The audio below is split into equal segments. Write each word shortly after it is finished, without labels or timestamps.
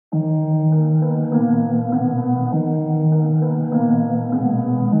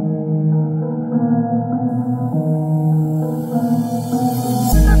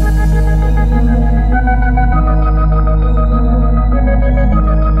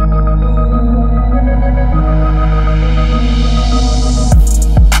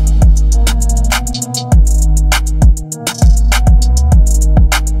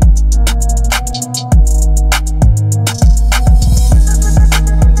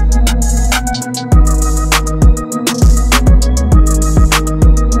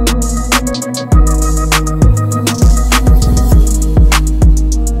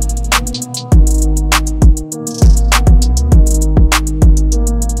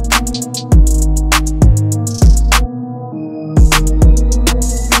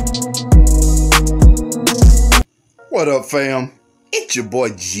What up, fam? It's your boy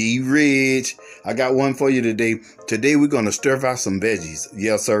G Ridge. I got one for you today. Today we're gonna stir fry some veggies.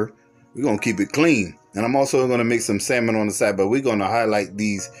 Yes, sir. We're gonna keep it clean, and I'm also gonna make some salmon on the side. But we're gonna highlight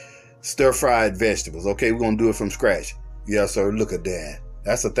these stir-fried vegetables. Okay, we're gonna do it from scratch. Yes, sir. Look at that.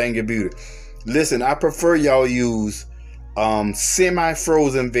 That's a thing of beauty. Listen, I prefer y'all use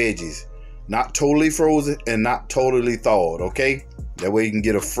semi-frozen veggies, not totally frozen and not totally thawed. Okay, that way you can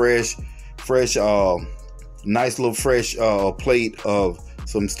get a fresh, nice little fresh plate of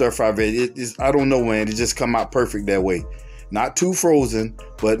some stir-fried veggies. I don't know, man. It just come out perfect that way. Not too frozen,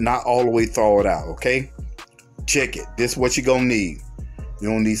 but not all the way thawed out. Okay, check it. This is what you're gonna need.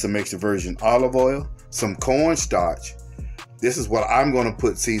 You're gonna need some extra virgin olive oil, some cornstarch. This is what I'm gonna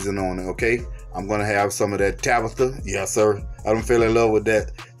put season on it. Okay, I'm gonna have some of that Tabitha. Yes, sir. I don't feel in love with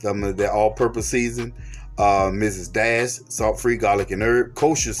that. Some of that all-purpose season. Mrs. Dash, salt-free garlic and herb,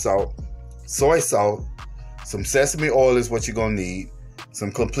 kosher salt, soy salt, some sesame oil is what you're gonna need,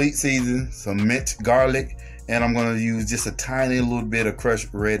 some complete season, some minced garlic, and I'm gonna use just a tiny little bit of crushed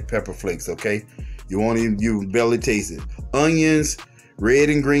red pepper flakes. Okay, you won't even, you barely taste it. Onions, red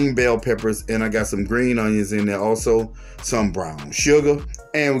and green bell peppers, and I got some green onions in there also, some brown sugar,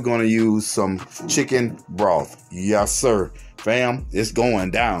 and we're gonna use some chicken broth. Yes, sir. Fam, it's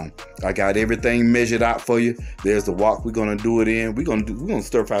going down. I got everything measured out for you. There's the wok we're gonna do it in. We're gonna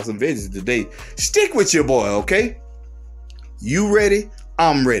stir fry some veggies today. Stick with your boy, okay? You ready?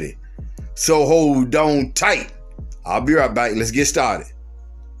 I'm ready. So hold on tight. I'll be right back. Let's get started.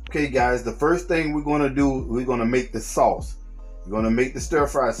 Okay, guys, the first thing we're gonna do, we're gonna make the sauce. We're gonna make the stir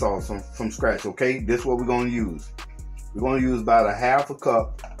fry sauce from scratch, okay? This is what we're gonna use. We're gonna use about a half a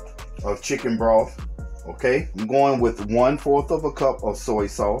cup of chicken broth. Okay, I'm going with 1/4 of a cup of soy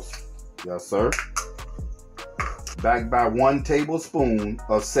sauce. Yes, sir. Backed by 1 tablespoon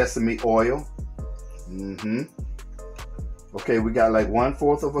of sesame oil. Okay, we got like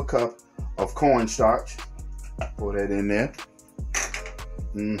 1/4 of a cup of cornstarch. Pour that in there.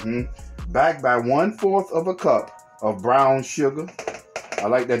 Backed by 1/4 of a cup of brown sugar. I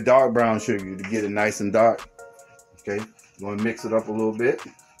like that dark brown sugar to get it nice and dark. Okay, I'm gonna mix it up a little bit.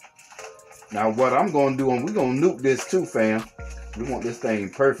 Now what I'm gonna do, and we're gonna nuke this too, fam. We want this thing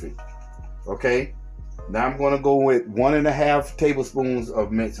perfect. Okay. Now I'm gonna go with 1.5 tablespoons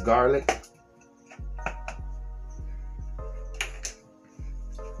of minced garlic,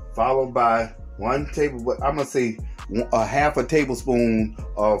 followed by I'm gonna say a half a tablespoon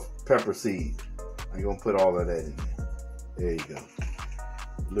of pepper seed. I'm gonna put all of that in there. There you go.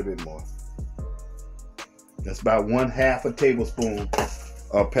 A little bit more. That's about 1/2 a tablespoon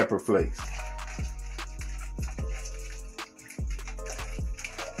of pepper flakes.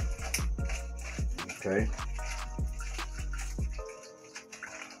 Okay.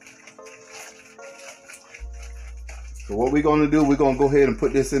 So what we're gonna do, we're gonna go ahead and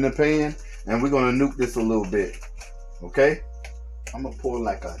put this in the pan, and we're gonna nuke this a little bit. Okay. I'm gonna pour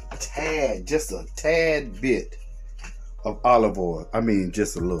like a tad, just a tad bit of olive oil. I mean,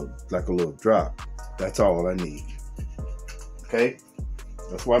 just a little, like a little drop. That's all I need. Okay.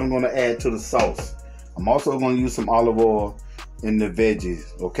 That's what I'm gonna add to the sauce. I'm also gonna use some olive oil in the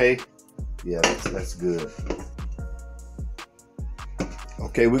veggies. Okay. Yeah, that's good.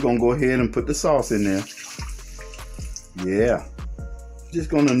 Okay, we're gonna go ahead and put the sauce in there. Yeah. Just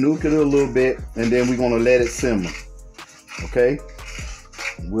gonna nuke it a little bit, and then we're gonna let it simmer. Okay?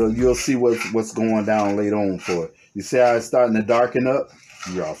 You'll see what's going down later on for it. You see how it's starting to darken up?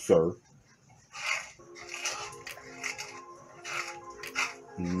 Yeah, sir.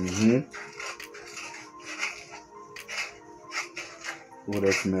 Oh,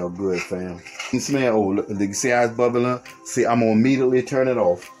 that smell good, fam. You smell, oh, look, you see how it's bubbling up? See, I'm gonna immediately turn it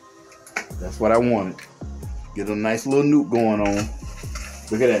off. That's what I wanted. Get a nice little nuke going on.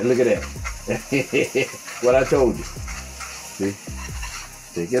 Look at that, look at that. What I told you. See?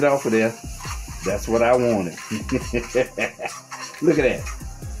 Take it off of there. That's what I wanted. Look at that.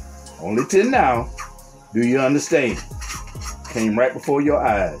 Only till now. Do you understand? Came right before your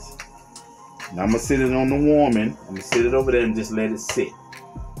eyes. Now I'm gonna sit it on the warming. I'm gonna sit it over there and just let it sit.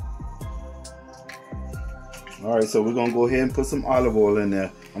 All right, so we're gonna go ahead and put some olive oil in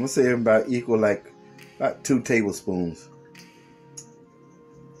there. I'm gonna say about equal, like about 2 tablespoons.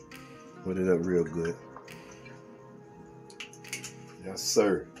 Put it up real good. Yes,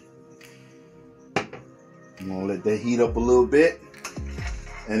 sir. I'm gonna let that heat up a little bit.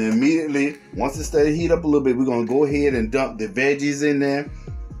 And immediately, once it started to heat up a little bit, we're gonna go ahead and dump the veggies in there.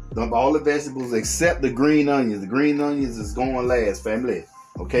 Dump all the vegetables except the green onions. The green onions is going last, family.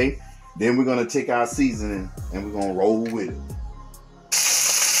 Okay? Then we're gonna take our seasoning and we're gonna roll with it.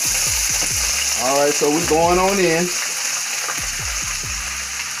 All right, so we're going on in.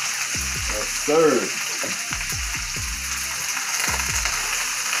 sir.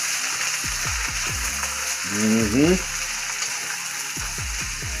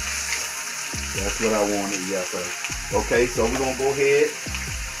 That's what I wanted, yes sir. Okay, so we're gonna go ahead.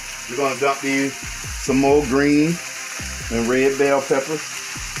 We're gonna dump these some more green and red bell peppers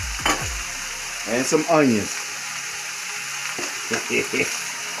and some onions.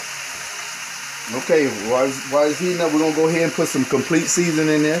 Okay, while it's heating up, we're gonna go ahead and put some complete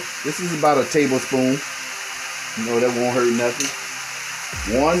seasoning in there. This is about a tablespoon. You know, that won't hurt nothing.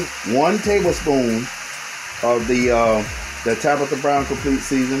 One tablespoon of the Tabitha Brown complete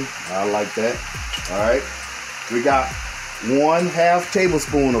season. I like that. All right, we got 1/2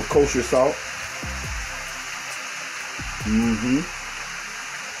 tablespoon of kosher salt.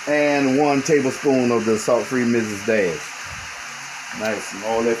 And 1 tablespoon of the salt-free Mrs. Dash. Nice, and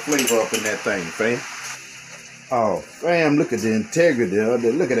all that flavor up in that thing, fam. Oh, fam, look at the integrity of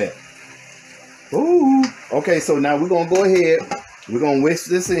it. Look at that. Ooh. Okay, so now we're gonna go ahead. We're gonna whisk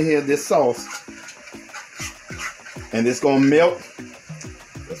this in here, this sauce, and it's gonna melt.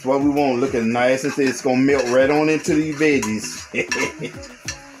 That's what we want. Look at nice and it's gonna melt right on into these veggies.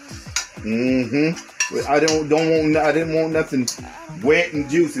 I didn't want nothing wet and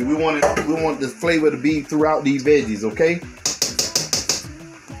juicy. We want the flavor to be throughout these veggies, okay?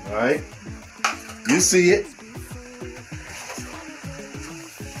 All right, you see it.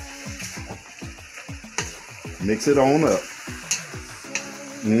 Mix it on up.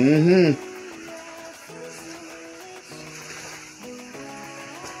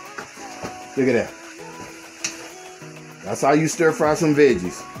 Look at that. That's how you stir fry some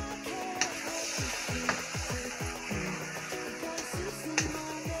veggies.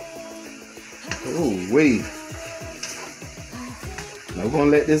 Oh, wait. Now we're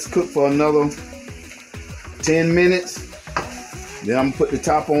gonna let this cook for another 10 minutes. Then I'm gonna put the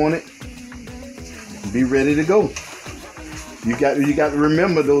top on it and be ready to go. You got to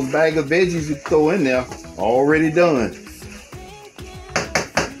remember those bag of veggies you throw in there already done.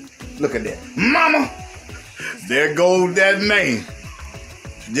 Look at that, mama. There goes that man.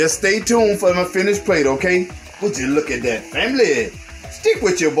 Just stay tuned for my finished plate, okay? Would you look at that, family? Stick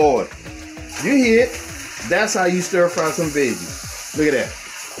with your boy. You hear it? That's how you stir fry some veggies. Look at that.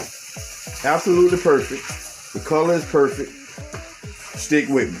 Absolutely perfect. The color is perfect. Stick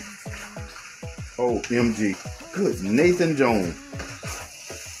with me. OMG. Good Nathan Jones.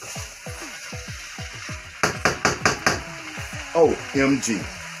 OMG.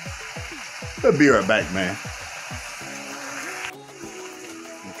 We'll be right back, man.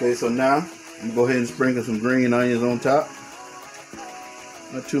 Okay, so now I'm gonna go ahead and sprinkle some green onions on top.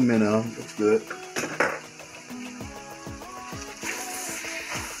 Not too many of them. That's good.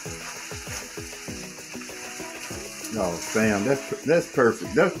 Oh, fam, that's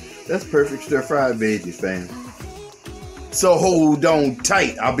perfect. That's perfect stir fried veggies, fam. So hold on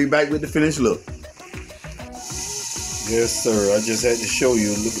tight. I'll be back with the finished look. Yes, sir. I just had to show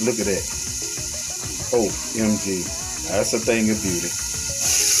you. Look at that. OMG. That's a thing of beauty.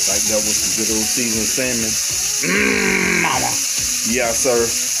 Like that with some good old seasoned salmon. Mama. Yeah, sir.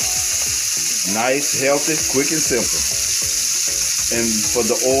 Nice, healthy, quick, and simple. And for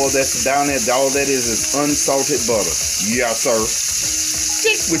the oil that's down there, all that is unsalted butter. Yeah, sir.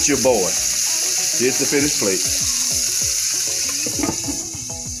 Stick with your boy. Here's the finished plate.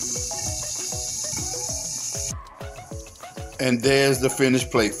 And there's the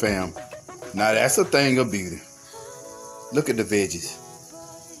finished plate, fam. Now that's a thing of beauty. Look at the veggies.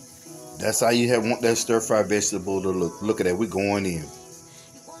 That's how you want that stir-fried vegetable to look. Look at that. We're going in.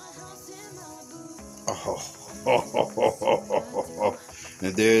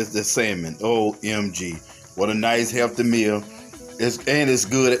 And there's the salmon. OMG. What a nice healthy meal. It's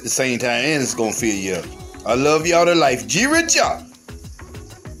good at the same time, and it's gonna fill you up. I love y'all to life. G-Rich, in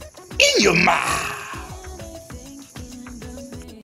your mouth.